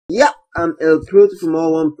Yeah, I'm El Pro from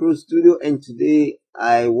alloneprostudio, and today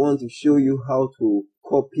I want to show you how to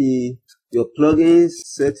copy your plugins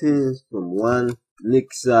settings from one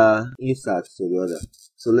mixer insert to the other.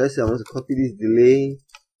 So let's say I want to copy this delay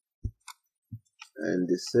and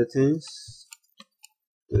the settings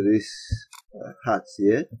to this hat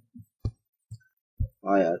here.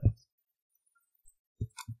 Hi-hat.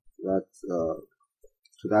 That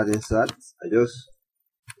to that insert.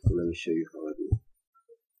 Let me show you how I do it.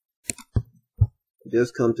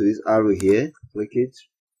 Just come to this arrow here, click it,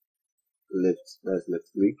 that's left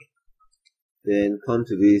click, then come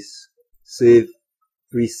to this save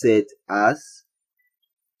preset as.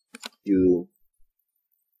 You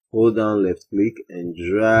hold down left click and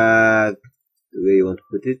drag the way you want to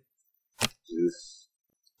put it to this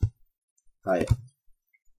higher.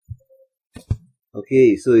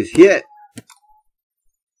 Okay, so it's here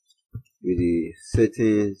with the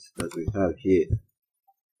settings that we have here.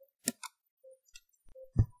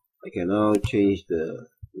 I can now change the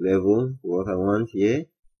level to what I want here.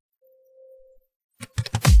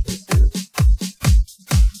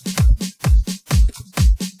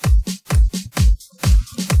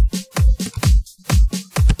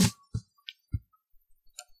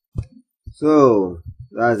 So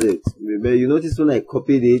that's it. You notice when I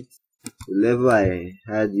copied it, the level I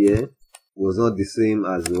had here was not the same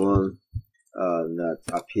as the one that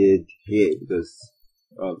appeared here, because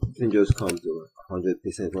it didn't just come to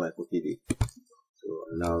 100% when I copied it. So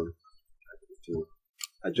now I have to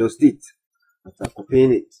adjust it after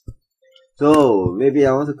copying it. So maybe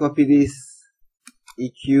I want to copy this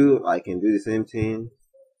EQ. I can do the same thing.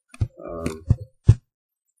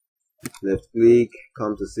 Left click,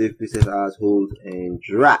 come to save preset as, hold and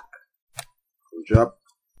drag. Drop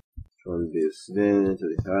from this then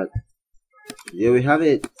to the hat. Here we have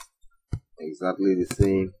it. Exactly the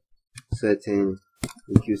same setting,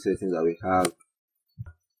 EQ setting that we have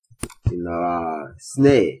in our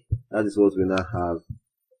snare. That is what we now have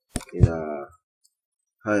in our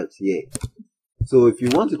hat here. So if you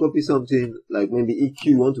want to copy something like maybe EQ,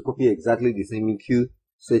 you want to copy exactly the same EQ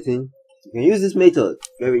setting, you can use this method.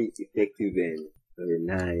 Very effective and very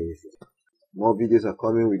nice. More videos are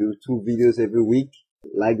coming. We do 2 videos every week.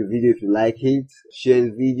 Like the video if you like it. Share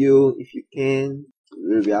the video if you can.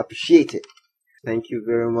 Really appreciate it. Thank you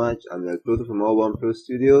very much. I'm El Pro from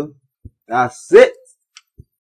alloneprostudio. That's it.